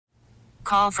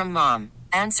call from mom.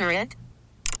 Answer it.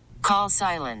 Call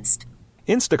silenced.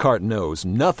 Instacart knows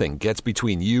nothing gets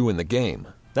between you and the game.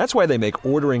 That's why they make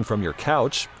ordering from your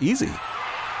couch easy.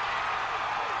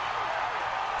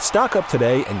 Stock up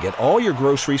today and get all your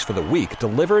groceries for the week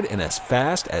delivered in as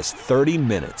fast as 30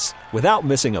 minutes without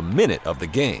missing a minute of the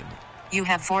game. You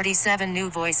have 47 new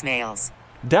voicemails.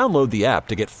 Download the app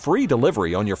to get free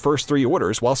delivery on your first 3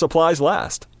 orders while supplies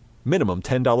last. Minimum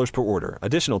 $10 per order.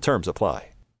 Additional terms apply.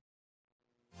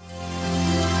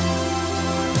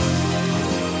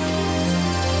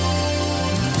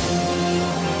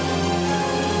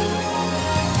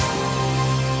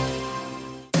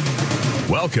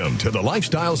 Welcome to the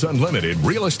Lifestyles Unlimited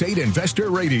Real Estate Investor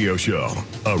Radio Show,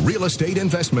 a real estate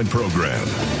investment program.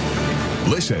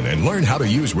 Listen and learn how to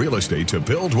use real estate to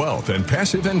build wealth and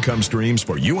passive income streams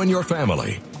for you and your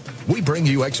family. We bring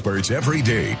you experts every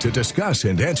day to discuss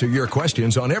and answer your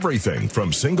questions on everything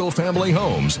from single-family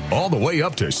homes all the way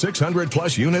up to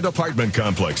 600-plus unit apartment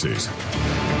complexes.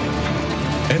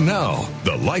 And now,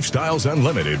 the Lifestyles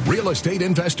Unlimited Real Estate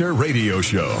Investor Radio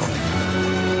Show.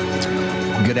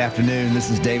 Good afternoon. This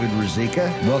is David Ruzicka.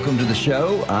 Welcome to the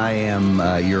show. I am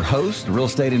your host, real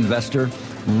estate investor.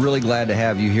 Really glad to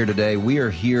have you here today. We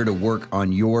are here to work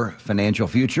on your financial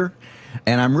future.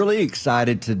 And I'm really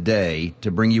excited today to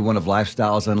bring you one of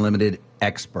Lifestyles Unlimited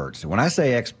experts. When I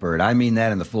say expert, I mean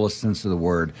that in the fullest sense of the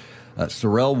word.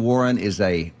 Sorrell Warren is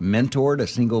a mentor to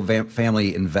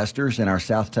single-family investors in our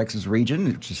South Texas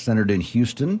region, which is centered in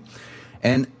Houston.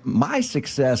 And my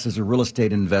success as a real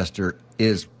estate investor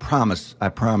is, I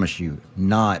promise you,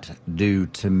 not due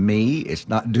to me. It's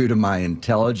not due to my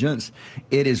intelligence.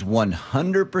 It is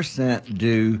 100%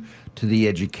 due to the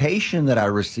education that I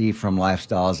received from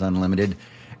Lifestyles Unlimited.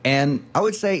 And I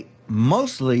would say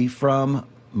mostly from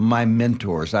my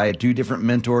mentors. I had 2 different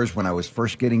mentors when I was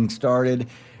first getting started,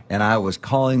 and I was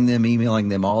calling them, emailing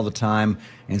them all the time.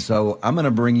 And so I'm going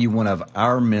to bring you one of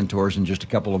our mentors in just a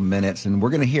couple of minutes, and we're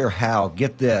going to hear how,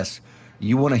 get this,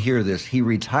 you want to hear this, he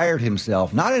retired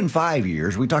himself, not in 5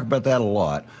 years, we talk about that a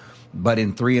lot, but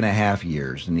in 3.5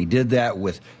 years. And he did that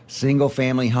with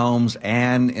single-family homes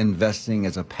and investing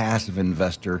as a passive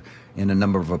investor in a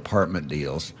number of apartment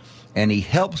deals. And he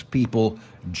helps people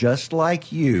just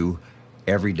like you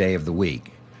every day of the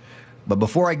week. But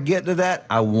before I get to that,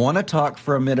 I want to talk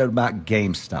for a minute about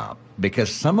GameStop,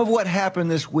 because some of what happened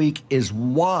this week is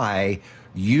why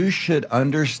you should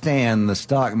understand the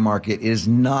stock market is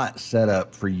not set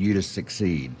up for you to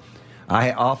succeed.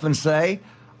 I often say,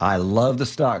 I love the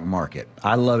stock market.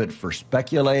 I love it for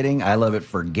speculating. I love it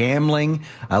for gambling.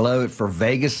 I love it for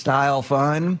Vegas-style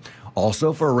fun,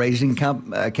 also for raising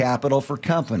capital for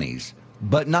companies,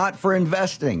 but not for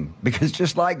investing, because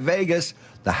just like Vegas,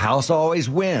 the house always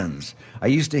wins. I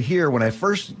used to hear when I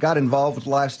first got involved with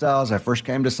Lifestyles, I first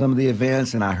came to some of the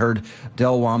events and I heard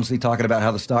Del Walmsley talking about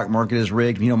how the stock market is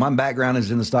rigged. You know, my background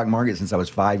is in the stock market since I was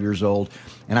 5 years old.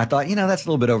 And I thought, that's a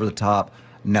little bit over the top.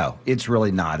 No, it's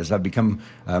really not. As I've become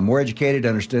more educated to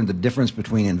understand the difference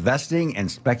between investing and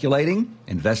speculating,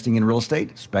 investing in real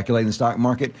estate, speculating in the stock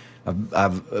market,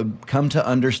 I've come to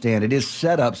understand it is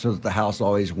set up so that the house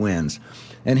always wins.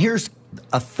 And here's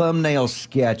a thumbnail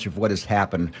sketch of what has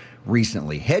happened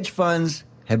recently. Hedge funds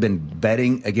have been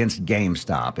betting against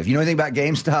GameStop. If you know anything about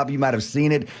GameStop, you might have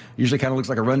seen it. Usually kind of looks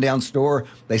like a rundown store.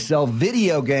 They sell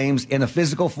video games in a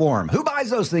physical form. Who buys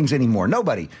those things anymore?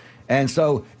 Nobody. And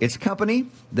so it's a company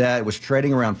that was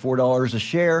trading around $4 a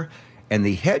share. And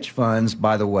the hedge funds,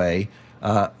 by the way,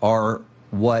 are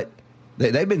what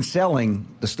they've been selling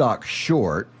the stock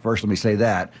short. First, let me say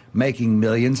that, making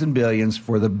millions and billions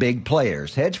for the big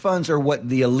players. Hedge funds are what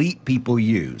the elite people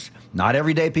use. Not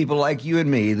everyday people like you and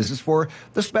me. This is for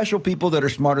the special people that are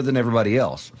smarter than everybody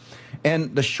else.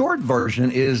 And the short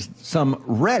version is some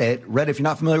Reddit. Reddit, if you're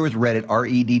not familiar with Reddit,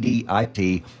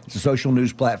 Reddit, it's a social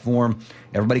news platform.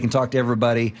 Everybody can talk to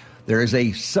everybody. There is a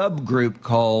subgroup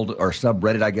called, or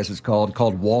subreddit, I guess it's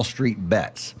called Wall Street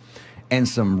Bets. And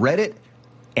some Reddit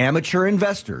amateur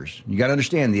investors, you got to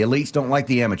understand, the elites don't like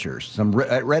the amateurs. Some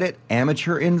Reddit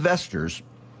amateur investors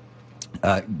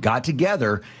got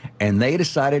together and they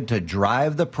decided to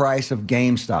drive the price of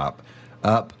GameStop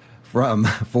up from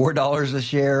 $4 a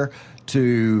share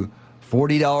to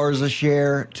 $40 a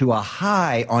share to a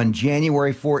high on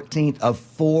January 14th of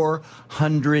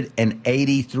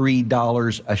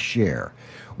 $483 a share,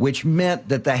 which meant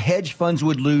that the hedge funds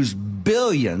would lose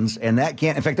billions, and that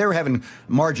can't. In fact, they were having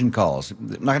margin calls. I'm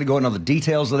not going to go into all the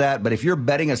details of that, but if you're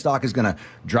betting a stock is going to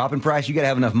drop in price, you got to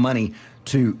have enough money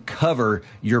to cover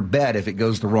your bet if it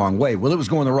goes the wrong way. Well, it was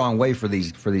going the wrong way for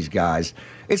these guys.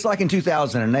 It's like in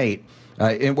 2008.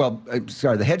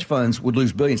 The hedge funds would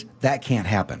lose billions. That can't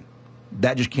happen.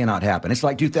 That just cannot happen. It's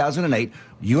like 2008.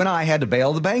 You and I had to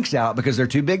bail the banks out because they're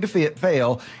too big to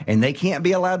fail, and they can't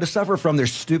be allowed to suffer from their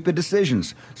stupid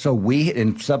decisions. So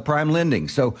in subprime lending.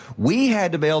 So we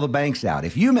had to bail the banks out.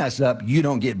 If you mess up, you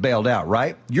don't get bailed out,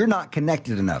 right? You're not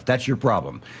connected enough. That's your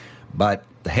problem. But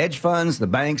the hedge funds, the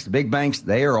banks, the big banks,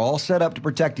 they are all set up to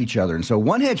protect each other. And so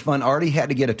one hedge fund already had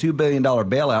to get a $2 billion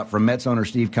bailout from Mets owner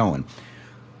Steve Cohen.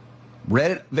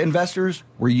 Reddit investors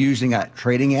were using a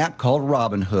trading app called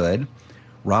Robinhood.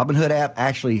 Robinhood app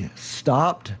actually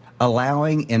stopped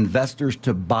allowing investors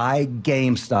to buy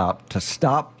GameStop to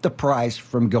stop the price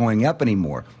from going up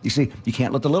anymore. You see, you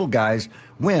can't let the little guys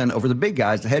win over the big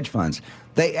guys, the hedge funds.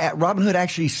 Robinhood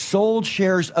actually sold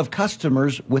shares of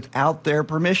customers without their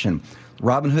permission.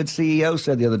 Robinhood CEO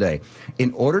said the other day,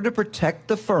 in order to protect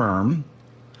the firm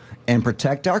and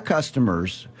protect our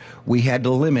customers, we had to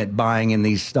limit buying in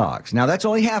these stocks. Now, that's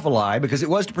only half a lie because it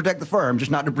was to protect the firm,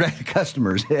 just not to protect the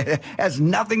customers. It has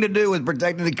nothing to do with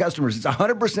protecting the customers. It's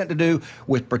 100% to do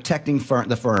with protecting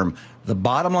the firm. The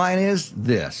bottom line is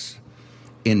this.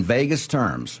 In Vegas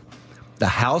terms, the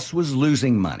house was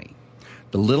losing money.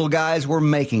 The little guys were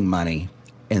making money,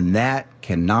 and that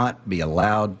cannot be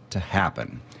allowed to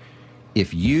happen.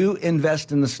 If you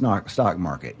invest in the stock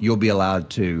market, you'll be allowed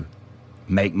to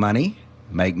make money,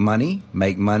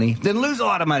 then lose a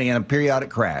lot of money in a periodic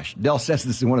crash. Dell says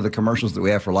this in one of the commercials that we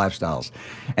have for Lifestyles.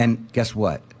 And guess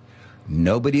what?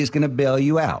 Nobody is going to bail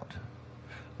you out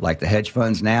like the hedge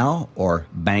funds now or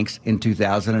banks in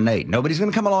 2008. Nobody's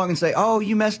going to come along and say, oh,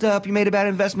 you messed up, you made a bad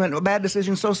investment, a bad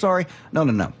decision, so sorry.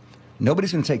 No.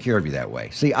 Nobody's going to take care of you that way.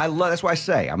 See, that's why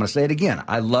I'm going to say it again.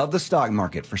 I love the stock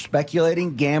market for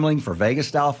speculating, gambling, for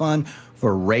Vegas-style fun,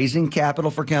 for raising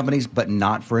capital for companies, but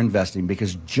not for investing.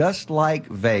 Because just like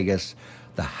Vegas,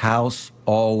 the house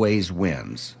always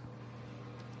wins.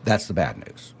 That's the bad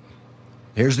news.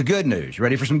 Here's the good news. You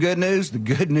ready for some good news? The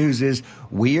good news is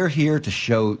we are here to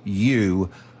show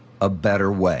you a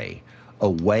better way, a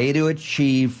way to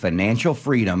achieve financial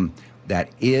freedom that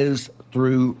is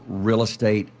through real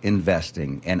estate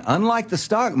investing. And unlike the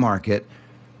stock market,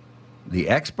 the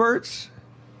experts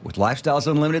with Lifestyles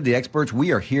Unlimited, the experts,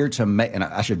 we are here to make, and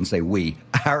I shouldn't say we,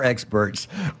 our experts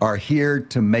are here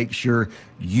to make sure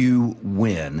you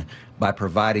win by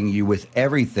providing you with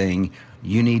everything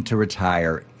you need to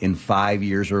retire in 5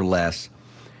 years or less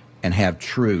and have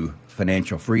true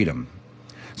financial freedom.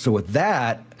 So with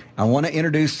that, I want to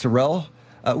introduce Sorrell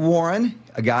Warren,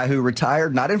 a guy who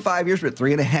retired not in 5 years, but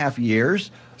 3.5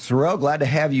 years. Sorrell, glad to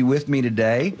have you with me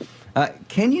today.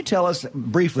 Can you tell us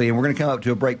briefly, and we're going to come up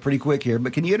to a break pretty quick here,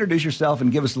 but can you introduce yourself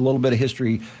and give us a little bit of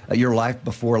history of your life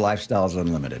before Lifestyles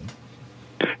Unlimited?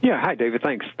 Yeah, hi, David.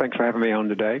 Thanks for having me on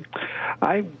today.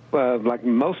 I, like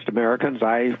most Americans,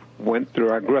 I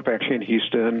grew up actually in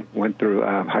Houston, went through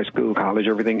high school, college,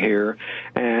 everything here,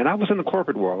 and I was in the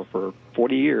corporate world for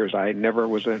 40 years. I never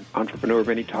was an entrepreneur of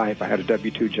any type. I had a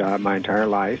W-2 job my entire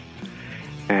life,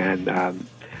 and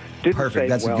didn't Perfect.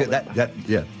 That's well, a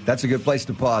good. That's a good place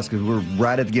to pause because we're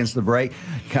right up against the break.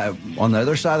 On the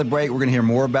other side of the break, we're going to hear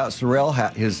more about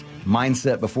Sorrell, his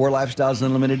mindset before Lifestyles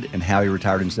Unlimited, and how he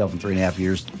retired himself in 3.5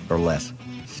 years or less.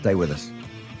 Stay with us.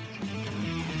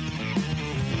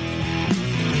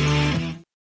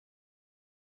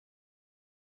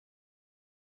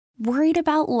 Worried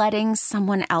about letting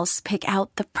someone else pick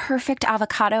out the perfect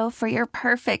avocado for your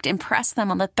perfect impress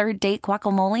them on the third date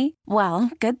guacamole?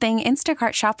 Well, good thing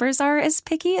Instacart shoppers are as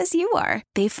picky as you are.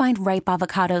 They find ripe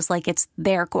avocados like it's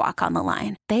their guac on the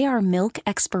line. They are milk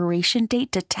expiration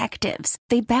date detectives.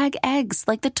 They bag eggs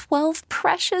like the 12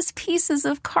 precious pieces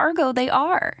of cargo they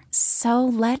are. So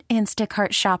let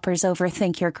Instacart shoppers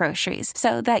overthink your groceries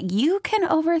so that you can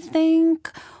overthink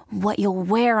what you'll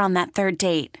wear on that third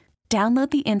date.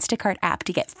 Download the Instacart app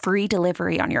to get free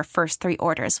delivery on your first 3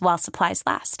 orders while supplies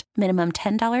last. Minimum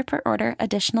 $10 per order.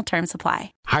 Additional terms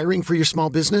apply. Hiring for your small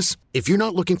business? If you're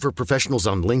not looking for professionals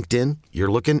on LinkedIn, you're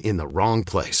looking in the wrong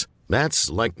place. That's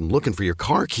like looking for your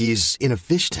car keys in a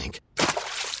fish tank.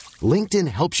 LinkedIn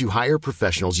helps you hire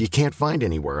professionals you can't find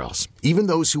anywhere else, even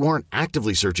those who aren't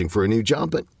actively searching for a new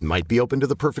job but might be open to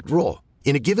the perfect role.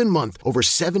 In a given month, over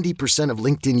 70% of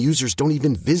LinkedIn users don't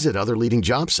even visit other leading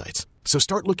job sites. So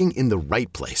start looking in the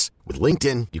right place. With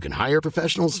LinkedIn, you can hire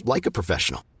professionals like a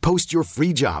professional. Post your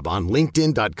free job on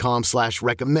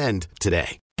linkedin.com/recommend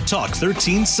today. Talk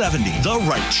 1370, the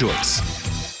right choice.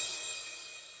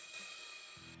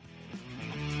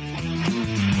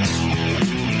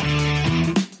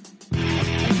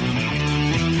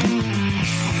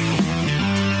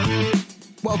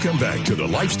 Welcome back to the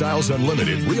Lifestyles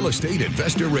Unlimited Real Estate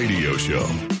Investor Radio Show.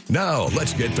 Now,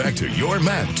 let's get back to your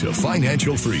map to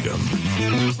financial freedom.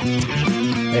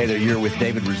 Hey there, you're with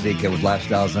David Ruzicka with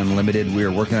Lifestyles Unlimited. We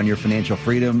are working on your financial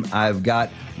freedom. I've got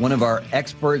one of our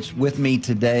experts with me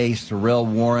today, Sorrell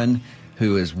Warren,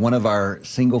 who is one of our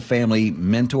single-family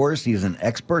mentors. He is an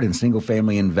expert in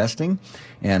single-family investing.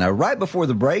 And right before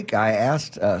the break, I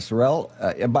asked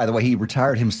Sorrell, by the way, he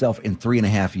retired himself in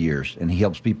 3.5 years, and he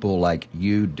helps people like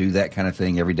you do that kind of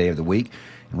thing every day of the week.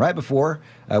 And right before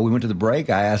we went to the break,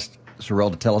 I asked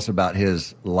Sorrell to tell us about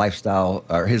his lifestyle,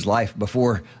 or his life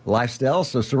before lifestyle.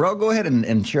 So, Sorrell, go ahead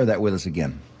and share that with us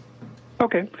again.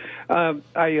 Okay. Like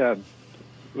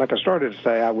I started to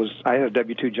say, I had a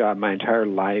W-2 job my entire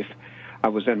life. I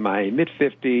was in my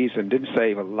mid-50s and didn't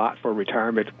save a lot for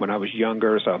retirement when I was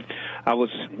younger, so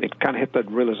it kind of hit the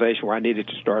realization where I needed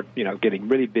to start, getting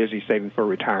really busy saving for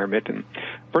retirement. And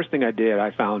first thing I did,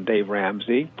 I found Dave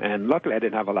Ramsey, and luckily I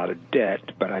didn't have a lot of debt,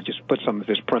 but I just put some of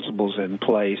his principles in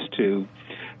place to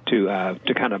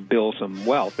kind of build some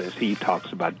wealth, as he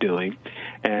talks about doing.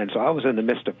 And so I was in the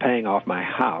midst of paying off my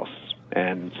house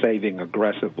and saving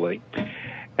aggressively.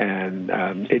 And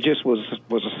it just was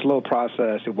a slow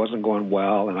process. It wasn't going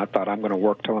well, and I thought I'm going to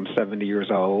work till I'm 70 years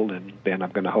old, and then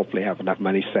I'm going to hopefully have enough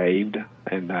money saved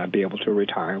and be able to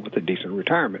retire with a decent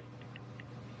retirement.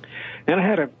 And I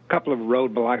had a couple of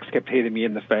roadblocks kept hitting me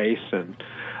in the face, and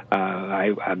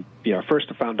first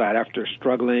I found out after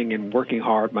struggling and working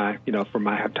hard for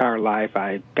my entire life,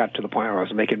 I got to the point where I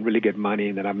was making really good money,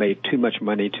 and then I made too much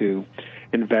money to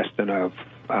invest in a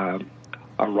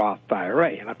Roth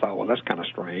IRA. And I thought, well, that's kind of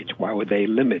strange. Why would they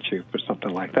limit you for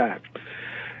something like that?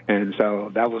 And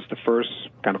so that was the first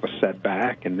kind of a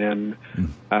setback. And then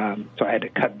so I had to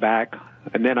cut back.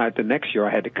 And then the next year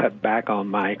I had to cut back on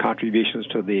my contributions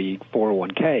to the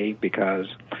 401k because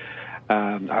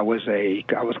I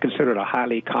was considered a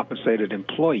highly compensated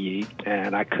employee,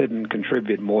 and I couldn't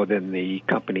contribute more than the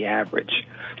company average.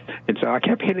 And so I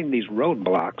kept hitting these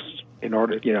roadblocks in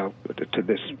order, to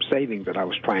this saving that I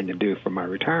was trying to do for my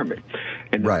retirement.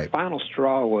 And the final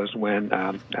straw was when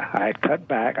I had cut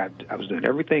back. I was doing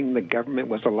everything the government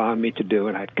was allowing me to do,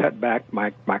 and I'd cut back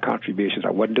my contributions.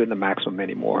 I wasn't doing the maximum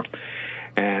anymore.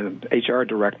 And HR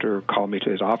director called me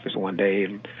to his office one day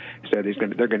and said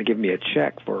they're going to give me a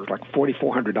check for like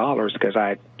 $4,400 because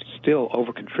I still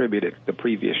over-contributed the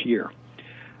previous year.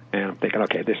 And I'm thinking,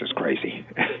 okay, this is crazy.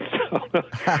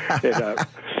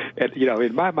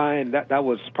 In my mind, that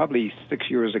was probably 6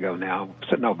 years ago now.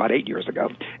 So, no, about 8 years ago.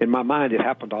 In my mind, it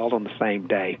happened all on the same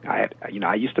day. I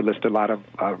used to listen to a lot of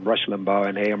Rush Limbaugh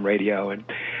and AM radio, and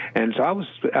so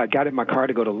I got in my car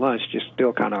to go to lunch, just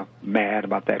still kind of mad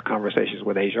about that conversations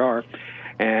with HR.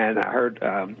 And I heard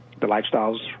the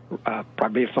Lifestyles,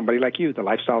 probably somebody like you, the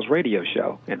Lifestyles radio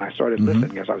show. And I started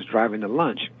listening as I was driving to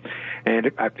lunch. And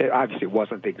it obviously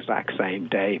wasn't the exact same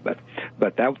day, but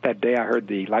that day I heard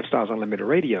the Lifestyles Unlimited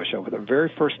radio show for the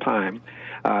very first time.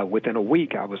 Within a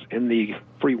week, I was in the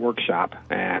free workshop,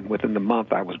 and within the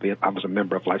month, I was a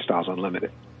member of Lifestyles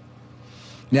Unlimited.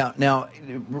 Now,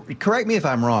 correct me if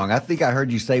I'm wrong. I think I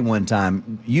heard you say one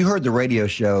time you heard the radio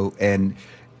show and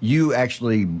you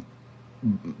actually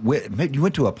you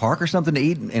went to a park or something to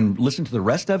eat and listen to the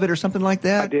rest of it or something like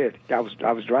that? I did. I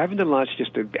was driving to lunch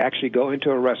just to actually go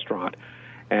into a restaurant,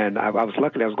 and I was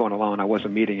luckily I was going alone. I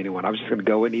wasn't meeting anyone. I was just going to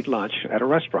go and eat lunch at a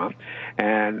restaurant.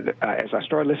 And as I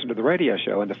started listening to the radio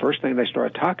show, and the first thing they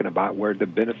started talking about were the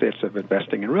benefits of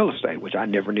investing in real estate, which I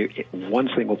never knew one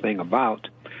single thing about.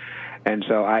 And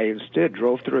so I instead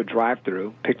drove through a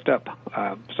drive-through, picked up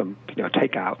some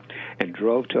takeout, and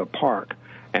drove to a park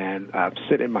and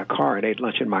sit in my car and ate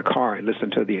lunch in my car and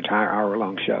listened to the entire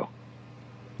hour-long show.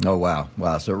 Oh, wow.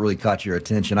 So it really caught your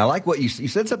attention. I like what you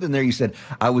said something there. You said,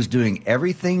 I was doing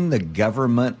everything the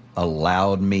government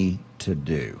allowed me to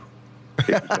do.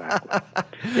 Exactly.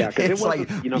 Yeah, because it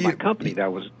wasn't, my company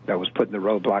that was putting the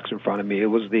roadblocks in front of me. It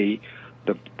was the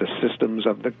systems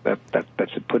of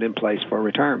that's put in place for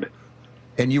retirement.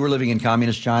 And you were living in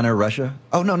communist China, Russia?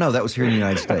 Oh, no, that was here in the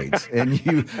United States. And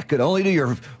you could only do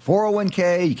your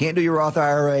 401k. You can't do your Roth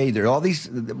IRA. There are all these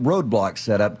roadblocks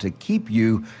set up to keep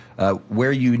you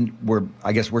where you were,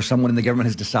 I guess, where someone in the government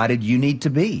has decided you need to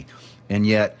be. And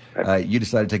yet you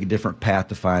decided to take a different path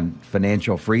to find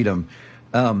financial freedom.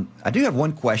 I do have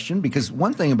one question, because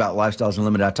one thing about Lifestyles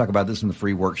Unlimited, I talk about this in the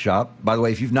free workshop. By the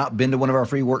way, if you've not been to one of our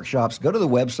free workshops, go to the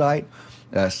website,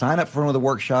 sign up for one of the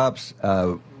workshops.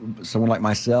 Someone like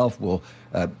myself will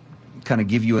kind of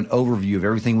give you an overview of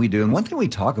everything we do. And one thing we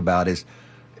talk about is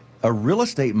a real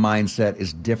estate mindset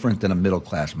is different than a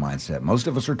middle-class mindset. Most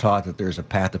of us are taught that there's a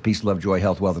path to peace, love, joy,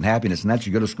 health, wealth, and happiness, and that's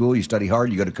you go to school, you study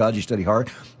hard, you go to college, you study hard,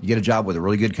 you get a job with a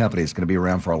really good company that's going to be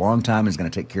around for a long time and is going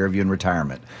to take care of you in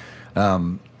retirement.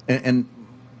 How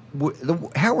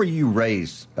were you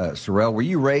raised, Sorrell? Were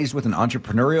you raised with an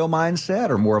entrepreneurial mindset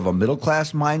or more of a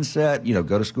middle-class mindset? You know,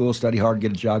 go to school, study hard,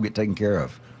 get a job, get taken care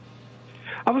of.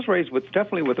 I was raised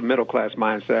definitely with a middle class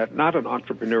mindset, not an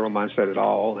entrepreneurial mindset at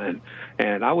all. And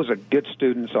I was a good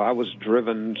student, so I was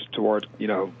driven toward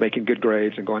making good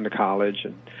grades and going to college.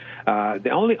 And the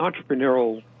only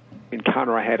entrepreneurial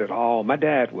encounter I had at all, my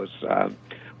dad was a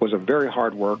very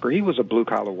hard worker. He was a blue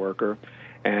collar worker.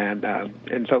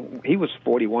 And so he was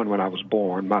 41 when I was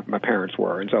born, my parents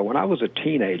were. And so when I was a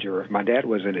teenager, my dad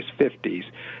was in his 50s.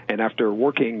 And after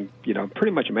working,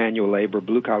 pretty much manual labor,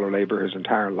 blue-collar labor his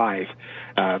entire life,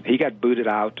 he got booted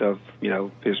out of,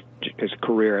 his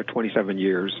career at 27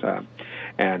 years.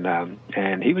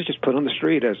 And he was just put on the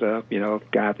street as a,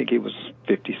 guy, I think he was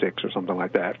 56 or something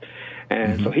like that.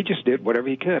 And so he just did whatever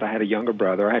he could. I had a younger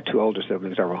brother. I had two older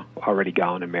siblings that were already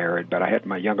gone and married, but I had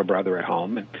my younger brother at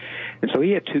home. And so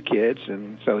he had two kids,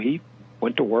 and so he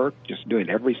went to work just doing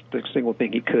every single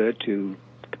thing he could to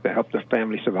help the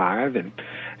family survive. And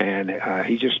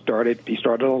he started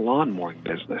a lawn mowing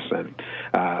business, and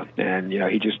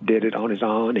he just did it on his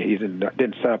own. He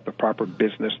didn't set up the proper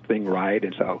business thing right,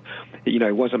 and so he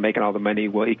wasn't making all the money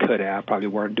he could have. Probably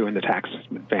weren't doing the tax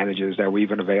advantages that were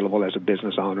even available as a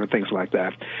business owner, things like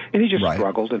that. And he just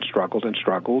struggled and struggled and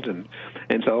struggled, and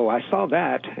so I saw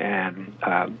that, and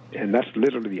that's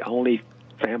literally the only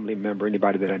family member,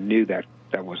 anybody that I knew that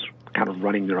was kind of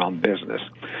running their own business.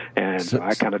 And so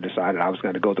I kind of decided I was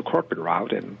going to go the corporate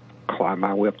route and climb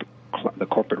my way up the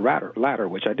corporate ladder,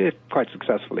 which I did quite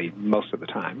successfully most of the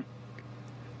time.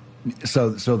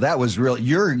 So that was real.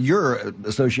 Your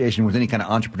association with any kind of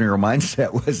entrepreneurial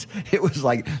mindset was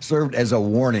like served as a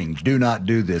warning. Do not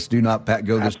do this. Do not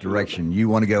go this direction. You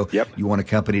want to go. Yep. You want a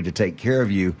company to take care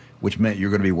of you, which meant you're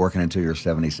going to be working until you're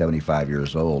 70, 75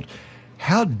 years old.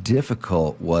 How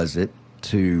difficult was it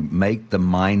to make the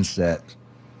mindset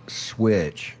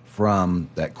switch from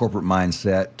that corporate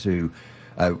mindset to,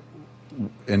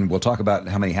 and we'll talk about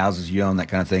how many houses you own, that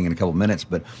kind of thing in a couple of minutes,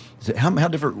 but how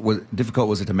difficult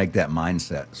was it to make that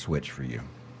mindset switch for you?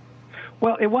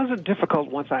 Well, it wasn't difficult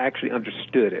once I actually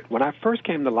understood it. When I first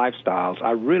came to Lifestyles,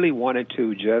 I really wanted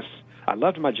to I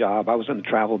loved my job. I was in the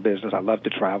travel business. I loved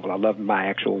to travel. I loved my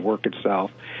actual work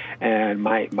itself. And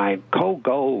my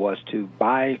goal was to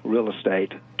buy real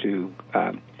estate to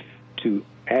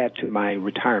add to my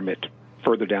retirement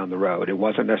further down the road. It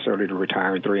wasn't necessarily to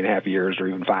retire in 3.5 years or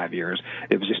even 5 years.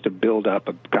 It was just to build up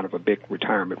a kind of a big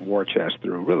retirement war chest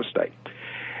through real estate.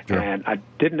 Sure. And I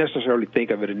didn't necessarily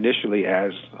think of it initially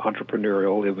as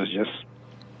entrepreneurial. It was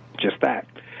just that.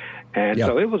 And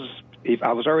so it was. If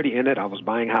I was already in it, I was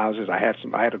buying houses. I had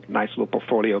a nice little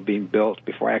portfolio being built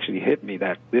before it actually hit me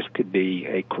that this could be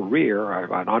a career, or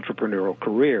an entrepreneurial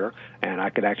career, and I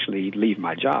could actually leave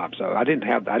my job. So I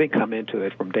didn't come into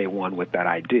it from day one with that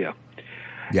idea.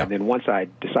 Yeah. And then once I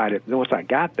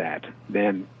got that,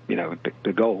 then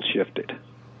the goal shifted.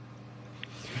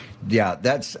 Yeah,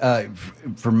 that's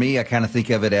for me. I kind of think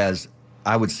of it as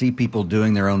I would see people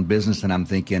doing their own business, and I'm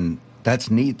thinking,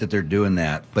 that's neat that they're doing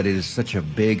that, but it is such a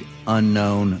big,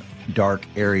 unknown, dark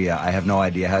area. I have no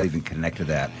idea how to even connect to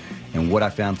that. And what I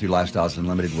found through Lifestyles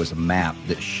Unlimited was a map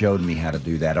that showed me how to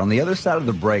do that. On the other side of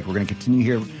the break, we're going to continue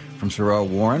here from Sorrell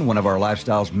Warren, one of our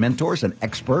Lifestyles mentors, an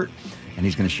expert, and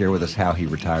he's going to share with us how he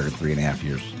retired in 3.5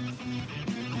 years.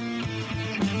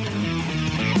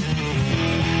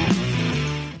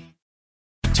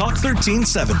 Talk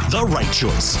 1370, the right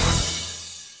choice.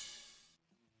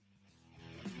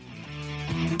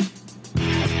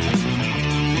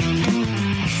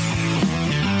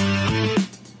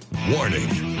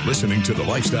 Warning. Listening to the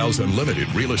Lifestyles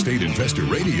Unlimited Real Estate Investor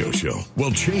Radio Show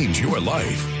will change your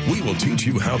life. We will teach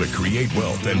you how to create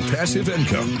wealth and passive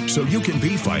income so you can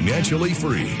be financially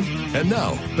free. And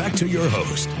now, back to your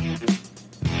host.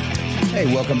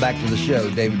 Hey, welcome back to the show.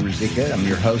 David Ruzicka. I'm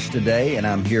your host today, and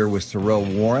I'm here with Sorrell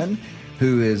Warren,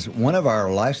 who is one of our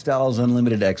Lifestyles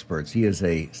Unlimited experts. He is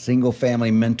a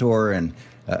single-family mentor, and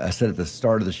I said at the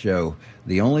start of the show,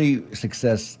 the only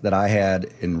success that I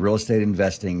had in real estate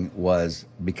investing was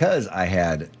because I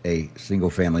had a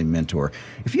single-family mentor.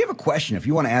 If you have a question, if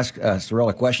you want to ask Sorrell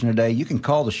a question today, you can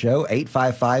call the show,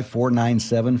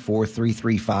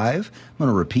 855-497-4335. I'm going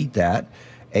to repeat that,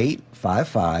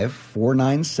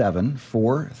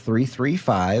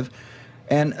 855-497-4335.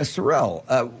 And Sorrell,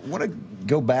 I want to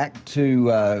go back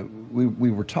to,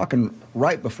 we were talking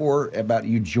right before about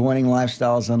you joining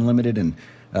Lifestyles Unlimited, and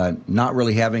not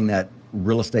really having that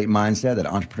real estate mindset, that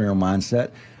entrepreneurial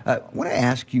mindset. I want to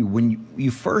ask you, when you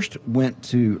first went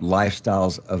to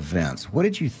Lifestyles events, what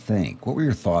did you think? What were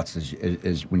your thoughts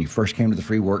as when you first came to the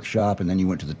free workshop and then you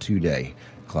went to the 2-day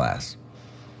class?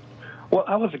 Well,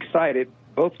 I was excited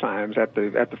both times at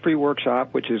the free workshop,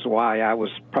 which is why I was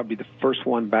probably the first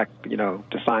one back, to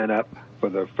sign up for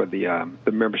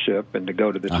the membership and to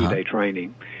go to the 2-day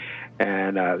training.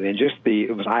 And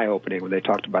it was eye-opening when they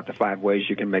talked about the 5 ways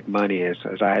you can make money. As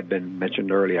I had been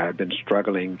mentioned earlier, I had been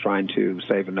struggling trying to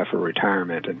save enough for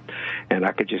retirement, and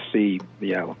I could just see,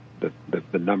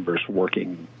 the numbers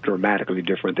working dramatically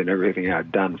different than everything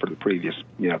I'd done for the previous,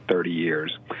 30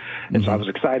 years. And so I was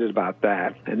excited about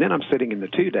that. And then I'm sitting in the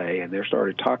 2-day, and they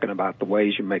started talking about the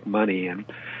ways you make money and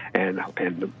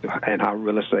how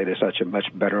real estate is such a much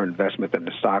better investment than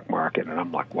the stock market. And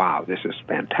I'm like, wow, this is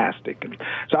fantastic. And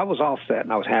so I was all set,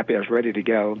 and I was happy. I was ready to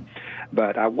go.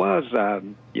 But I was, I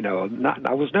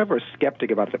was never a skeptic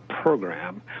about the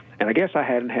program. And I guess I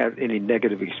hadn't had any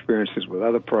negative experiences with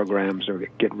other programs or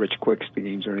get-rich-quick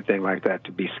schemes or anything like that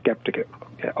to be skeptic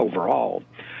overall.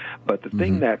 But the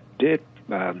thing that did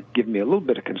give me a little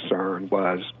bit of concern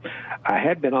was I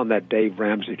had been on that Dave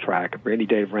Ramsey track. For any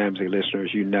Dave Ramsey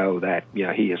listeners, you know that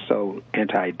he is so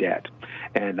anti-debt.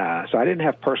 And so I didn't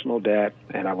have personal debt,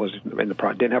 and I was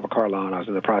didn't have a car loan. I was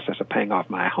in the process of paying off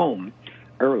my home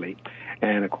early.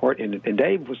 And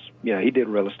Dave was, he did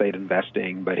real estate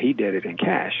investing, but he did it in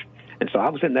cash. And so I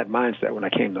was in that mindset when I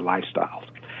came to Lifestyles.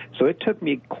 So it took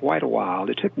me quite a while.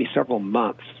 It took me several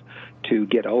months to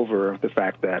get over the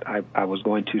fact that I was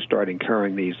going to start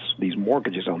incurring these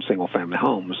mortgages on single-family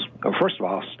homes. First of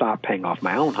all, stop paying off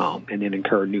my own home and then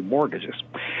incur new mortgages.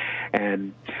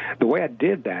 And the way I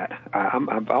did that,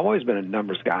 I've always been a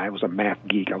numbers guy. I was a math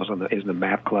geek. I was in the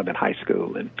math club in high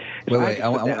school. And I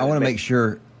want to make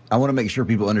sure. I want to make sure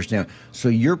people understand. So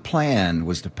your plan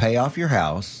was to pay off your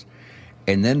house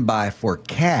and then buy for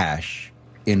cash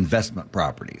investment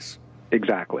properties.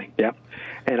 Exactly. Yep.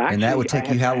 And that would take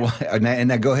you how long? And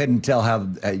now go ahead and tell how.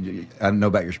 I don't know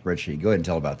about your spreadsheet. Go ahead and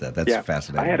tell about that. That's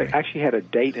fascinating. I actually had a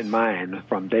date in mind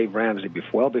from Dave Ramsey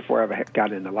before I ever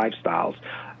got into Lifestyles.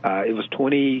 It was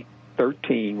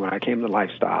 2013 when I came to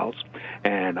Lifestyles,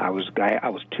 and I was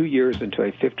 2 years into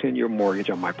a 15-year mortgage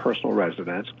on my personal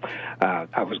residence.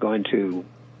 I was going to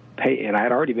pay, and I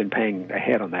had already been paying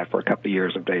ahead on that for a couple of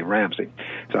years of Dave Ramsey.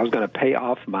 So I was going to pay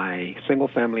off my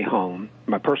single-family home,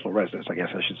 my personal residence, I guess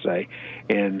I should say,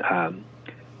 in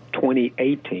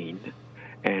 2018,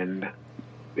 and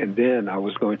then I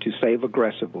was going to save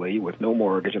aggressively with no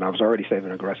mortgage, and I was already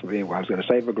saving aggressively anyway. I was going to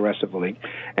save aggressively,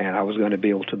 and I was going to be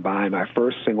able to buy my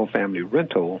first single-family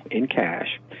rental in cash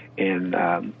in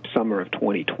summer of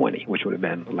 2020, which would have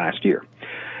been last year.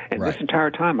 And this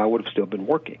entire time, I would have still been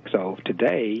working. So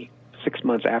today, 6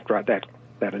 months after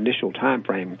that initial time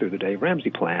frame through the Dave Ramsey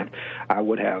plan, I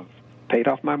would have paid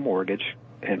off my mortgage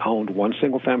and owned one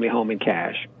single-family home in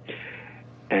cash,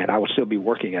 and I would still be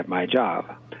working at my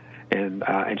job. And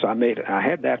so I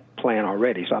had that plan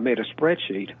already. So I made a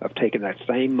spreadsheet of taking that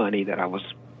same money that I was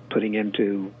putting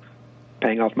into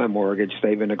paying off my mortgage,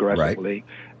 saving aggressively,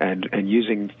 and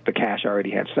using the cash I already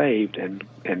had saved and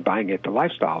buying it the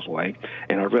Lifestyles way.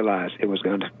 And I realized I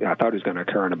thought it was going to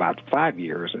occur in about 5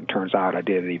 years, and turns out I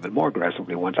did it even more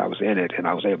aggressively once I was in it, and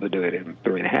I was able to do it in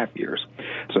 3.5 years.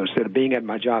 So instead of being at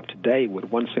my job today with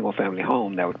one single-family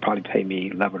home that would probably pay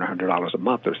me $1,100 a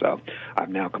month or so, I've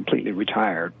now completely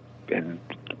retired in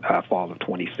fall of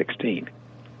 2016.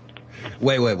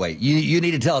 Wait. You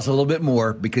need to tell us a little bit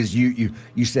more, because you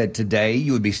said today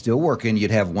you would be still working.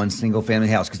 You'd have one single-family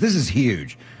house, because this is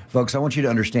huge. Folks, I want you to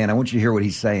understand. I want you to hear what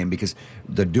he's saying, because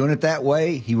they're doing it that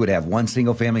way. He would have one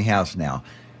single-family house now.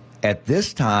 At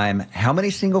this time, how many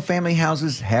single-family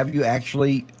houses have you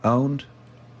actually owned?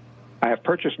 I have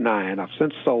purchased 9. I've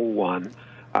since sold 1.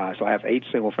 So I have 8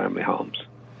 single-family homes.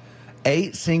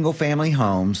 8 single-family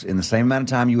homes in the same amount of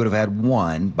time you would have had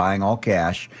 1, buying all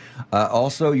cash.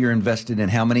 Also, you're invested in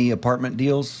how many apartment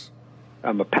deals?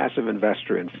 I'm a passive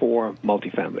investor in 4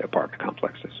 multifamily apartment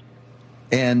complexes.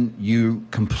 And you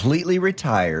completely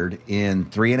retired in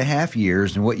 3.5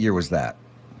 years. And what year was that?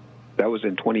 That was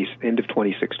in end of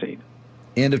 2016.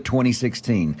 End of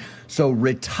 2016. So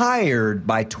retired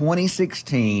by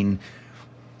 2016,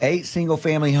 8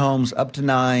 single-family homes, up to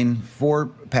 9, 4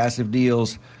 passive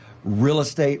deals. Real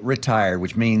estate retired,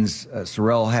 which means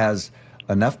Sorrell has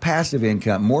enough passive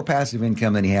income, more passive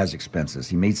income than he has expenses.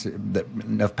 He meets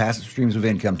enough passive streams of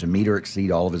income to meet or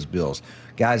exceed all of his bills.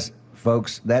 Guys,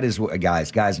 folks, that is what,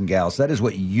 guys and gals, that is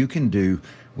what you can do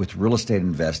with real estate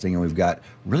investing. And we've got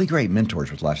really great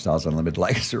mentors with Lifestyles Unlimited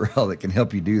like Sorrell that can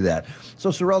help you do that. So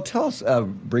Sorrell, tell us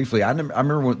briefly, I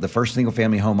remember when the first single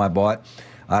family home I bought,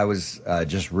 I was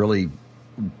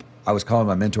I was calling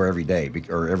my mentor every day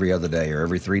or every other day or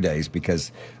every 3 days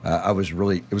because it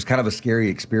was kind of a scary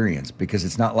experience because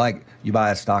it's not like you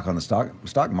buy a stock on the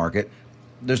stock market.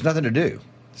 There's nothing to do.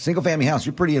 Single family house,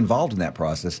 you're pretty involved in that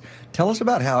process. Tell us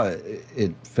about how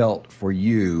it felt for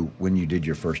you when you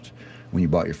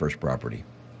bought your first property.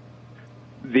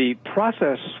 The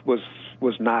process was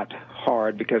not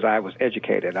hard because I was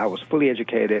educated. I was fully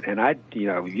educated, and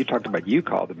you talked about you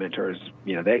called the mentors.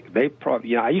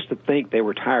 I used to think they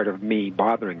were tired of me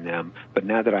bothering them, but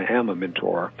now that I am a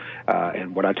mentor,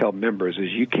 and what I tell members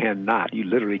is you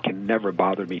literally can never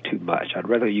bother me too much. I'd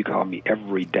rather you call me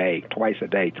every day, twice a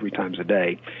day, 3 times a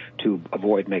day, to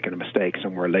avoid making a mistake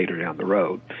somewhere later down the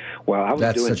road. Well, I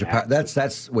was doing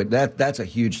that. That's a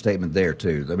huge statement there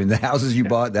too. I mean, the houses you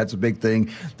bought, that's a big thing.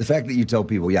 The fact that you tell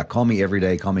people, call me every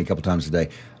day, call me a couple times a day,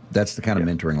 that's the kind of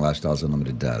mentoring Lifestyles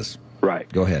Unlimited does. Right.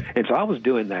 Go ahead. And so I was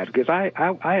doing that because I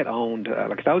had owned,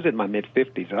 because I was in my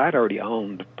mid-50s, and I'd already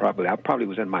owned I probably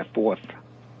was in my 4th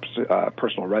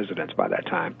personal residence by that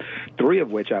time, 3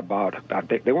 of which I bought.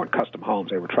 They weren't custom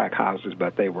homes. They were tract houses,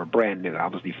 but they were brand new. I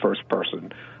was the first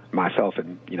person, myself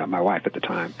and my wife at the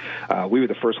time. We were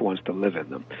the first ones to live in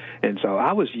them. And so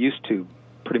I was used to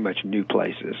pretty much new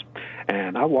places.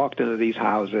 And I walked into these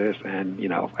houses, and,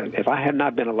 if I had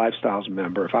not been a Lifestyles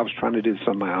member, if I was trying to do this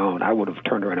on my own, I would have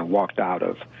turned around and walked out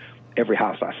of every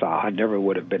house I saw. I never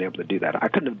would have been able to do that. I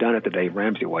couldn't have done it the Dave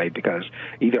Ramsey way because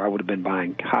either I would have been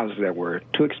buying houses that were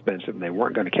too expensive and they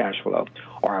weren't going to cash flow,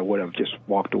 or I would have just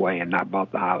walked away and not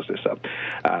bought the houses.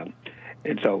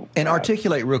 And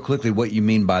articulate real quickly what you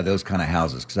mean by those kind of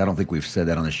houses, because I don't think we've said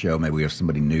that on the show. Maybe we have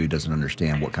somebody new who doesn't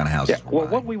understand what kind of houses we're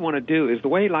buying. What we want to do is the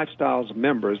way Lifestyles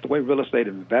members, the way real estate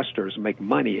investors make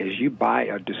money is you buy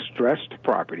a distressed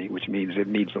property, which means it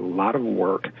needs a lot of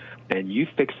work, and you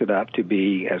fix it up to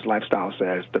be, as Lifestyle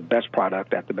says, the best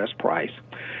product at the best price.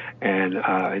 And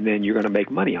then you're going to make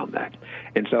money on that.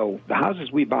 And so the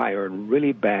houses we buy are in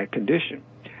really bad condition.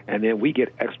 And then we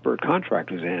get expert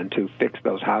contractors in to fix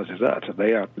those houses up. So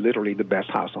they are literally the best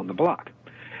house on the block.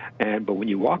 But when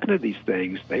you walk into these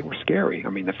things, they were scary. I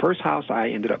mean, the first house I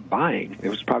ended up buying, it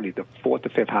was probably the 4th or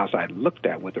 5th house I looked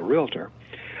at with a realtor.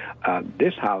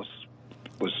 This house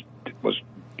was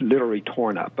literally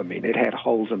torn up. I mean, it had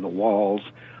holes in the walls.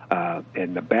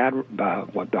 And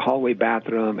the hallway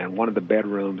bathroom and one of the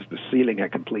bedrooms, the ceiling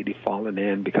had completely fallen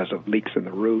in because of leaks in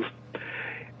the roof.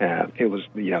 It was,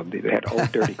 they had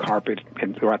old dirty carpet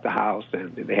throughout the house,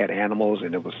 and they had animals,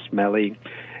 and it was smelly.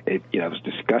 It was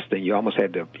disgusting. You almost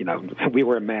had to, we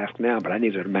wear a mask now, but I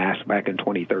needed a mask back in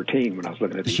 2013 when I was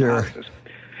looking at these houses.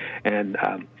 And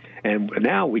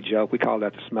now we joke, we call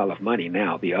that the smell of money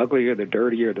now. The uglier, the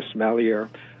dirtier, the smellier,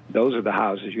 those are the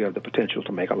houses you have the potential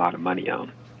to make a lot of money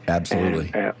on.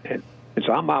 Absolutely. And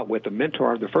so I'm out with a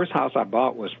mentor. The first house I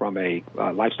bought was from a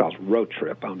Lifestyles road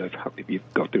trip. I don't know if you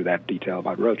go through that detail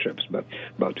about road trips, but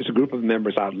just a group of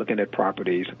members out looking at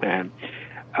properties, and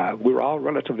we were all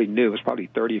relatively new. It was probably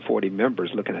 30, 40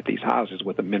 members looking at these houses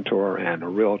with a mentor and a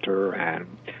realtor and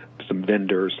some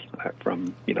vendors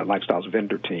from Lifestyles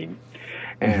vendor team.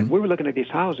 And we were looking at these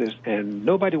houses, and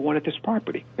nobody wanted this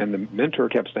property. And the mentor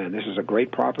kept saying, this is a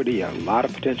great property, a lot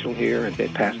of potential here. And they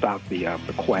passed out the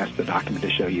quest, the document to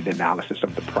show you the analysis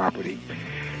of the property.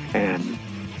 And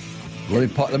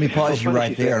let me pause you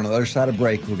right there. On the other side of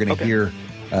break, we're going to hear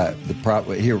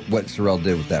hear what Sorrell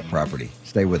did with that property.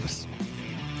 Stay with us.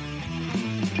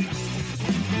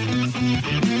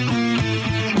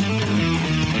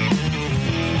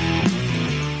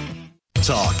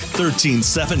 Talk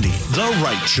 1370, the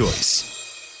right choice.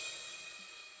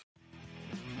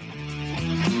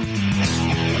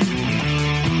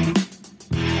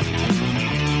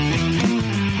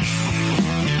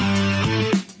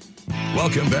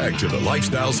 Welcome back to the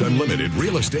Lifestyles Unlimited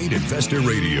Real Estate Investor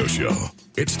Radio Show.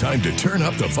 It's time to turn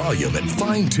up the volume and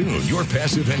fine-tune your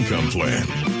passive income plan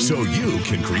so you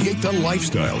can create the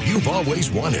lifestyle you've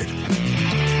always wanted.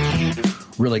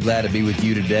 Really glad to be with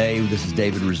you today. This is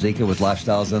David Ruzicka with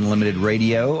Lifestyles Unlimited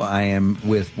Radio. I am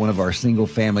with one of our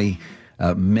single-family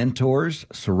mentors,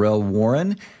 Sorrell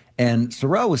Warren. And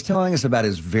Sorrell was telling us about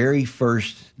his very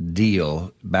first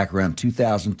deal back around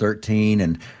 2013.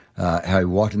 And how he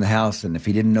walked in the house, and if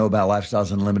he didn't know about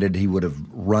Lifestyles Unlimited, he would have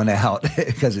run out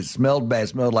because it smelled bad. It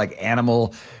smelled like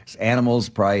animals,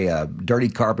 probably dirty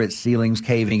carpet, ceilings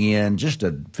caving in, just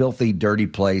a filthy, dirty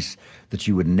place that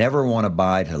you would never want to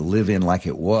buy to live in like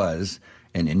it was,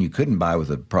 and you couldn't buy with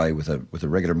a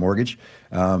regular mortgage.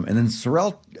 And then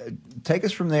Sorrel, take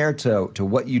us from there to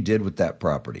what you did with that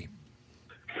property.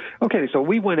 Okay, so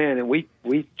we went in and we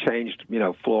changed,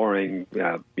 flooring,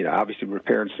 obviously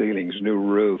repaired ceilings, new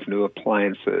roof, new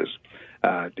appliances,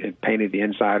 and painted the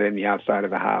inside and the outside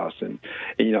of the house. And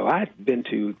I had been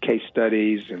to case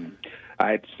studies, and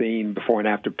I had seen before and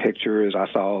after pictures.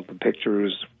 I saw the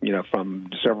pictures,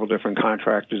 from several different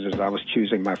contractors as I was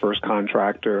choosing my first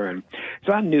contractor. And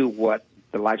so I knew what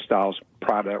the Lifestyles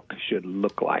product should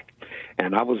look like.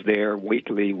 And I was there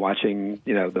weekly watching,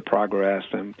 the progress.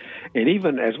 And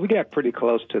even as we got pretty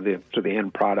close to the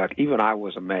end product, even I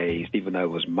was amazed, even though it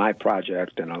was my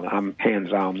project and I'm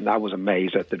hands-on, I was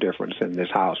amazed at the difference in this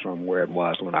house from where it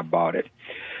was when I bought it.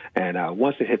 And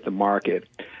once it hit the market,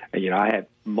 I had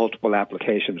multiple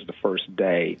applications the first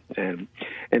day, and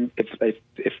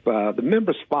if the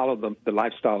members follow the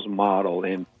Lifestyles model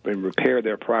and repair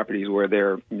their properties where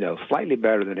they're slightly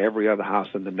better than every other house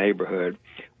in the neighborhood,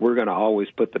 we're going to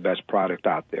always put the best product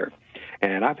out there.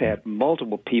 And I've had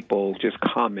multiple people just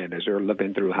comment as they're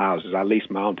looking through houses. I lease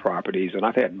my own properties, and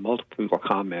I've had multiple people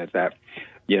comment that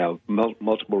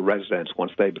multiple residents,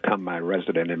 once they become my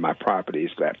resident in my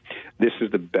properties, that this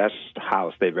is the best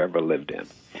house they've ever lived in.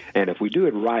 And if we do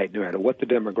it right, no matter what the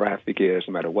demographic is,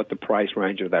 no matter what the price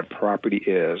range of that property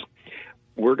is,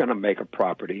 we're going to make a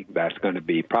property that's going to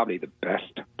be probably the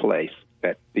best place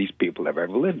that these people have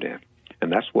ever lived in.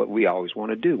 And that's what we always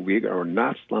want to do. We are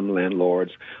not slum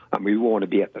landlords. We want to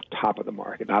be at the top of the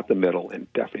market, not the middle,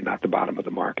 and definitely not the bottom of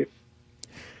the market.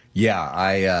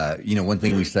 Yeah, one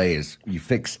thing we say is you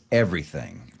fix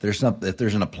everything. If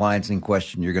there's an appliance in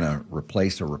question, you're going to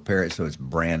replace or repair it so it's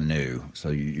brand new.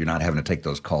 So you're not having to take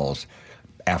those calls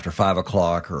after 5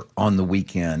 o'clock or on the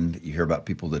weekend. You hear about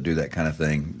people that do that kind of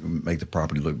thing, make the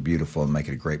property look beautiful and make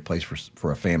it a great place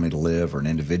for a family to live or an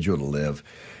individual to live.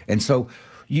 And so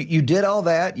you did all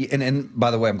that. And by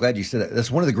the way, I'm glad you said that.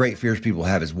 That's one of the great fears people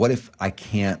have is, what if I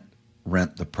can't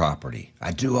rent the property?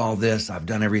 I do all this, I've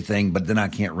done everything, but then I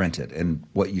can't rent it. And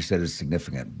what you said is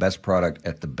significant. Best product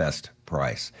at the best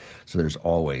price. So there's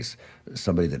always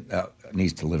somebody that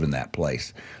needs to live in that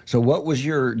place. So do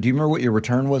you remember what your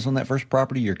return was on that first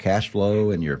property, your cash flow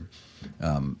and your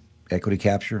equity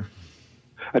capture?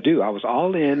 I do. I was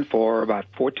all in for about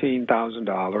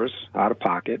 $14,000 out of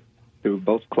pocket through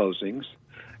both closings.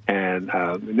 And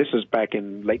this is back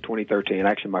in late 2013.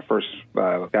 Actually,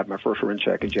 got my first rent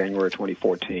check in January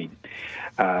 2014.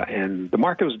 And the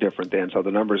market was different then, so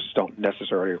the numbers don't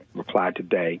necessarily apply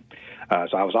today.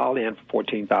 So I was all in for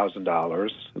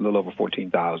 $14,000, a little over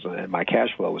 $14,000, and my cash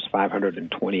flow was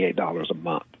 $528 a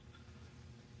month.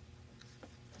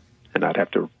 And I'd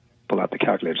have to pull out the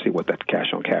calculator to see what that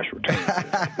cash-on-cash return is.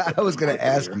 I was going to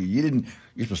ask you. You're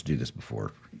supposed to do this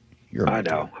before. I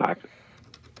know.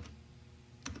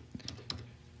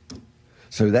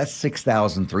 So that's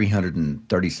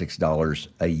 $6,336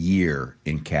 a year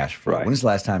in cash flow. Right. When's the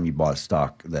last time you bought a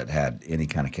stock that had any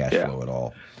kind of cash flow at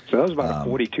all? So that was about a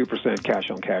 42%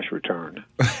 cash-on-cash return.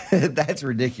 That's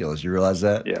ridiculous. You realize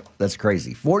that? Yeah. That's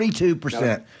crazy.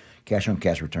 42%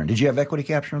 cash-on-cash return. Did you have equity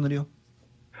capture on the deal?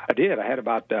 I did. I had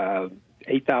about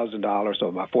 $8,000, so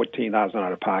about $14,000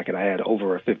 out of pocket. I had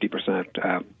over a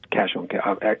 50%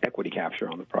 equity capture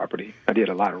on the property. I did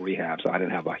a lot of rehab, so I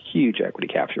didn't have a huge equity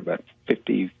capture, but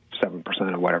 57%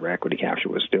 or whatever equity capture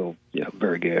was still,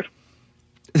 very good.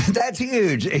 That's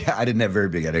huge. I didn't have very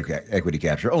big equity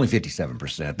capture, only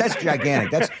 57%. That's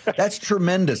gigantic. That's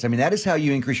tremendous. I mean, that is how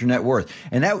you increase your net worth.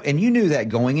 And you knew that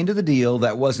going into the deal.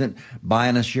 That wasn't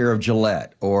buying a share of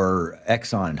Gillette or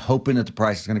Exxon and hoping that the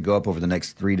price is going to go up over the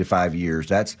next 3 to 5 years.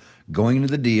 That's going into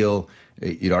the deal.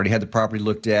 You'd already had the property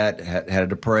looked at, had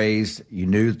it appraised. You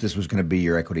knew that this was going to be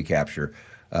your equity capture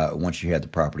once you had the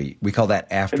property. We call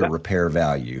that after repair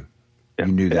value. You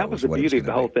knew that was the beauty of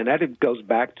the whole thing. That goes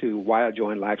back to why I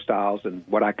joined Lifestyles and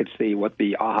what I could see, what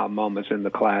the aha moments in the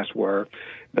class were.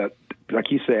 That, like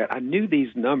you said, I knew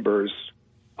these numbers,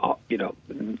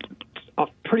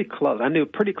 pretty close. I knew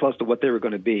pretty close to what they were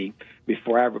going to be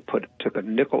before I ever took a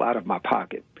nickel out of my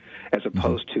pocket, as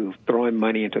opposed to throwing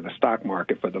money into the stock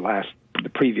market for the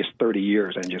previous 30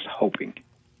 years and just hoping.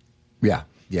 Yeah.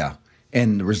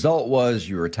 And the result was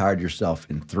you retired yourself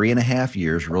in 3.5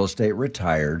 years, real estate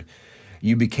retired.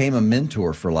 you became a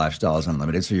mentor for Lifestyles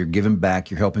Unlimited. So you're giving back,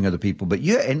 you're helping other people, but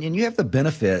you have the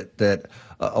benefit that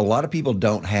a lot of people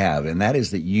don't have, and that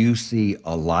is that you see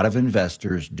a lot of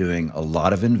investors doing a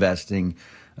lot of investing,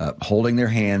 holding their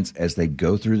hands as they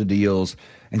go through the deals.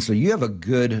 And so you have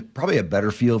probably a better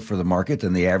feel for the market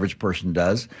than the average person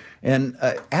does. And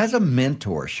as a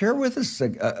mentor, share with us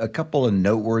a couple of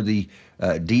noteworthy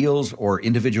deals or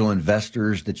individual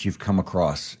investors that you've come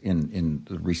across in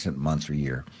the recent months or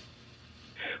year.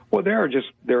 Well, there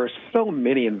are so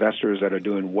many investors that are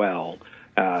doing well.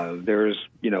 There's,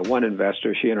 one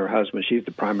investor, she and her husband, she's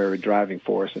the primary driving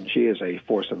force, and she is a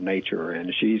force of nature,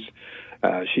 and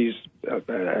I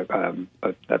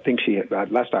think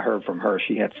last I heard from her,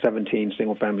 she had 17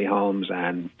 single-family homes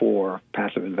and 4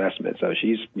 passive investments. So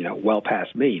she's, well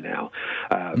past me now.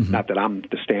 Not that I'm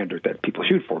the standard that people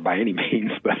shoot for by any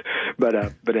means, but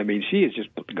I mean, she is just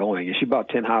going. And she bought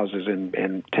 10 houses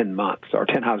in 10 months, or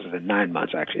 10 houses in 9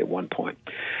 months, actually, at one point.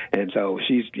 And so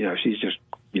she's just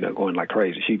going like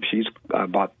crazy. She's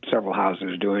bought several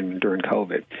houses during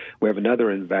COVID. We have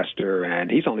another investor, and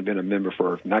he's only been a member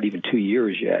for not even 2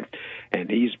 years yet, and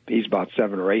he's bought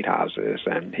 7 or 8 houses,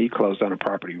 and he closed on a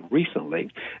property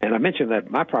recently. And I mentioned that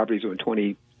my properties were in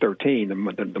 2013.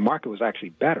 The market was actually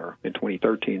better in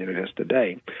 2013 than it is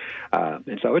today,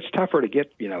 and so it's tougher to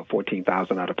get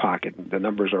 $14,000 out of pocket. The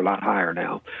numbers are a lot higher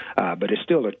now, but it's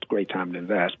still a great time to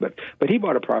invest. But he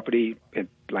bought a property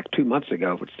like 2 months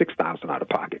ago with $6,000 out of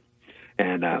pocket,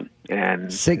 and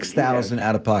 $6,000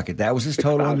 out of pocket. That was his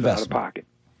total investment. Out of pocket.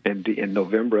 And in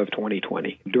November of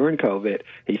 2020, during COVID,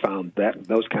 he found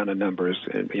those kind of numbers,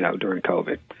 during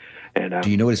COVID. And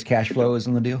do you know what his cash flow is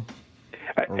on the deal?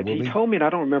 He told me, and I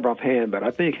don't remember offhand, but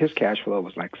I think his cash flow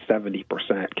was like 70%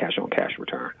 cash on cash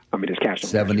return. I mean, his cash on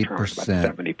 70%. Cash return was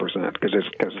about 70% because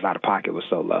his out of pocket was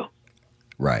so low.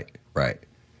 Right.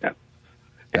 Yeah.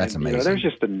 That's amazing. There's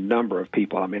just a number of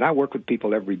people. I mean, I work with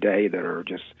people every day that are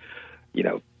just,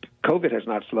 COVID has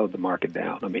not slowed the market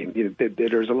down. I mean,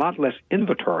 there's a lot less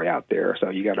inventory out there, so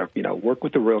you got to, work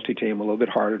with the realty team a little bit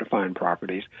harder to find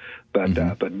properties. But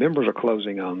but members are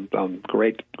closing on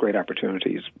great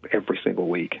opportunities every single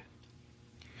week.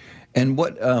 And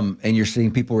and you're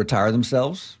seeing people retire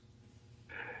themselves?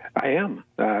 I am.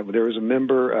 There was a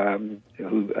member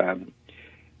who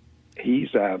he's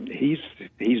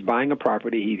buying a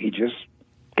property. He just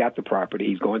got the property.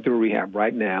 He's going through rehab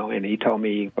right now, and he told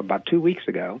me about 2 weeks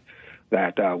ago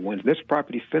that when this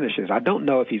property finishes, I don't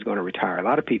know if he's going to retire. A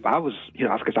lot of people,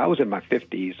 because I was in my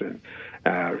 50s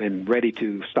and ready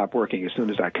to stop working as soon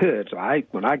as I could. So I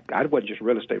wasn't just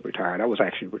real estate retired. I was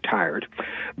actually retired.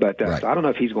 But right. So I don't know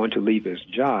if he's going to leave his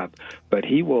job, but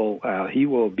he will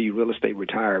be real estate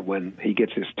retired when he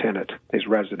gets his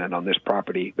resident on this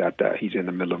property that he's in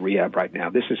the middle of rehab right now.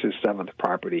 This is his 7th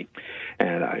property,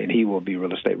 and he will be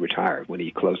real estate retired when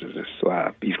he closes this.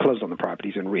 He's closed on the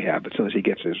property. He's in rehab. But as soon as he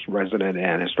gets his resident in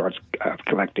and starts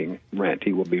collecting rent,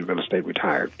 he will be real estate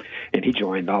retired. And he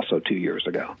joined also 2 years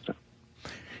ago. So.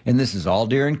 And this is all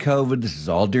during COVID. This is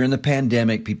all during the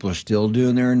pandemic. People are still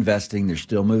doing their investing. They're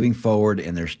still moving forward,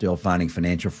 and they're still finding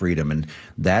financial freedom. And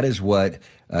that is what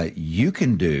you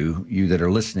can do, you that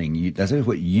are listening. That is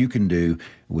what you can do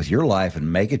with your life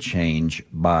and make a change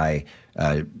by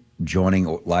joining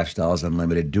Lifestyles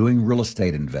Unlimited, doing real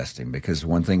estate investing. Because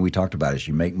one thing we talked about is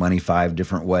you make money 5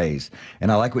 different ways.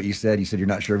 And I like what you said. You said you're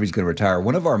not sure if he's going to retire.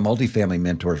 One of our multifamily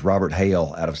mentors, Robert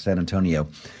Hale out of San Antonio,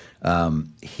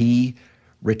 he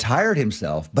retired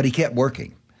himself, but he kept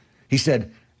working. He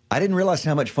said, I didn't realize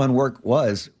how much fun work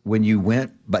was when you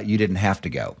went, but you didn't have to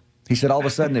go. He said, all of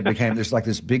a sudden it became there's like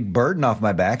this big burden off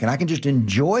my back, and I can just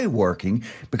enjoy working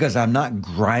because I'm not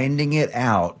grinding it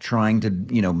out, trying to,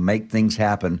 make things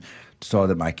happen so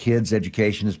that my kids'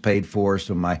 education is paid for,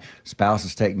 so my spouse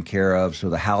is taken care of, so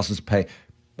the house is paid.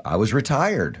 I was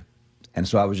retired, and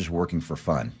so I was just working for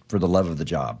fun, for the love of the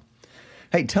job.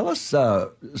 Hey, tell us,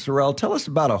 Sorrell, tell us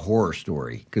about a horror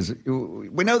story, because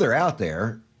we know they're out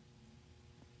there.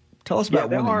 Tell us about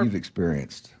one that you've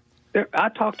experienced. I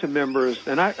talk to members,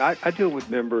 and I deal with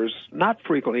members, not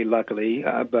frequently, luckily,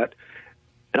 but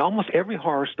almost every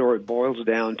horror story boils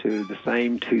down to the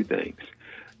same 2 things.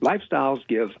 Lifestyles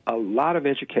gives a lot of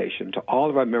education to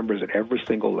all of our members at every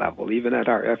single level, even at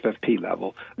our FFP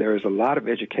level. There is a lot of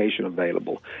education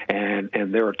available, and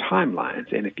there are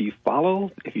timelines. And if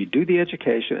you do the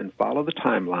education and follow the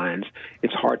timelines,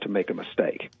 it's hard to make a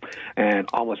mistake. And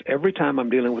almost every time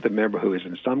I'm dealing with a member who is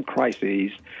in some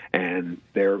crises and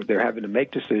they're having to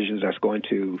make decisions that's going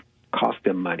to cost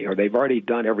them money, or they've already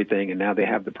done everything and now they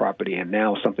have the property and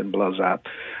now something blows up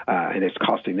and it's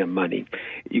costing them money.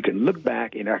 You can look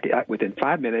back and within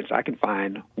 5 minutes I can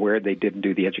find where they didn't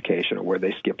do the education or where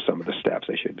they skipped some of the steps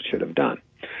they should have done.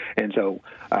 And so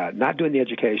not doing the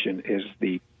education is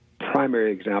the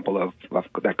primary example of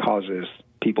that causes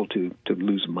people to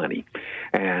lose money.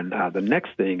 And the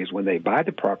next thing is when they buy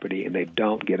the property and they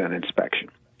don't get an inspection.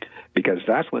 Because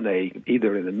that's when they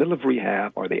either in the middle of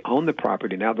rehab or they own the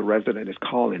property. Now the resident is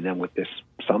calling them with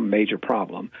some major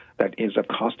problem that ends up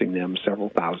costing them several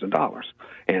 $1,000s.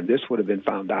 And this would have been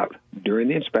found out during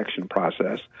the inspection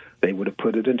process. They would have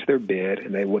put it into their bid,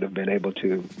 and they would have been able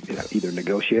to either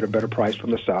negotiate a better price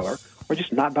from the seller or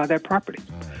just not buy that property.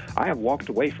 I have walked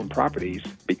away from properties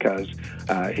because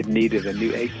it needed a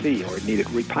new AC or it needed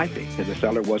repiping, and the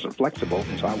seller wasn't flexible,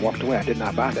 and so I walked away. I did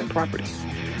not buy that property.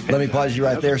 Let me pause you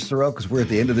right there, Sorrell, because we're at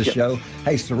the end of the show.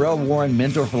 Hey, Sorrell Warren,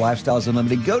 Mentor for Lifestyles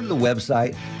Unlimited. Go to the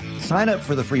website, sign up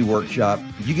for the free workshop.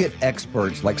 You get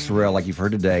experts like Sorrell, like you've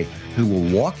heard today, who will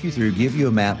walk you through, give you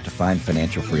a map to find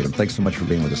financial freedom. Thanks so much for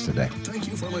being with us today. Thank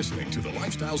you for listening to the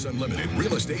Lifestyles Unlimited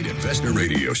Real Estate Investor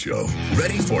Radio Show.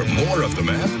 Ready for more of the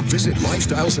map? Visit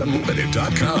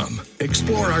lifestylesunlimited.com.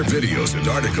 Explore our videos and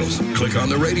articles. Click on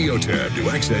the radio tab to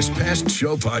access past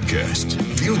show podcasts.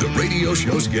 View the radio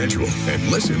show schedule and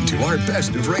listen to our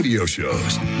best of radio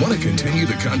shows. Want to continue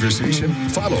the conversation?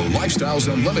 Follow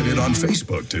Lifestyles Unlimited on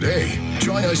Facebook today.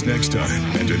 Join us next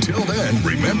time. And until then,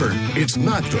 remember, it's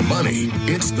not the money,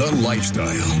 it's the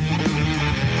lifestyle.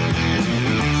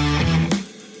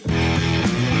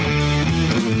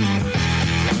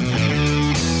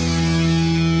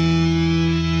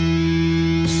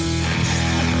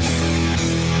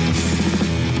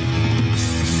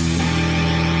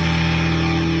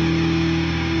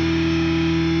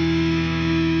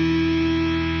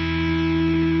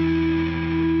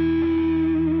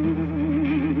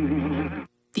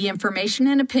 The information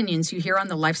and opinions you hear on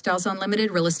the Lifestyles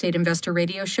Unlimited Real Estate Investor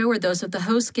Radio Show are those of the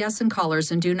hosts, guests, and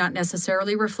callers and do not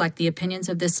necessarily reflect the opinions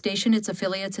of this station, its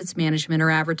affiliates, its management, or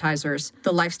advertisers.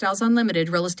 The Lifestyles Unlimited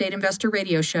Real Estate Investor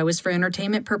Radio Show is for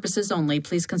entertainment purposes only.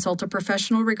 Please consult a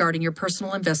professional regarding your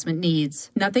personal investment needs.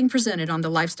 Nothing presented on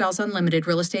the Lifestyles Unlimited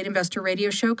Real Estate Investor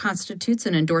Radio Show constitutes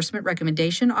an endorsement,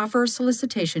 recommendation, offer, or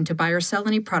solicitation to buy or sell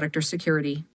any product or security.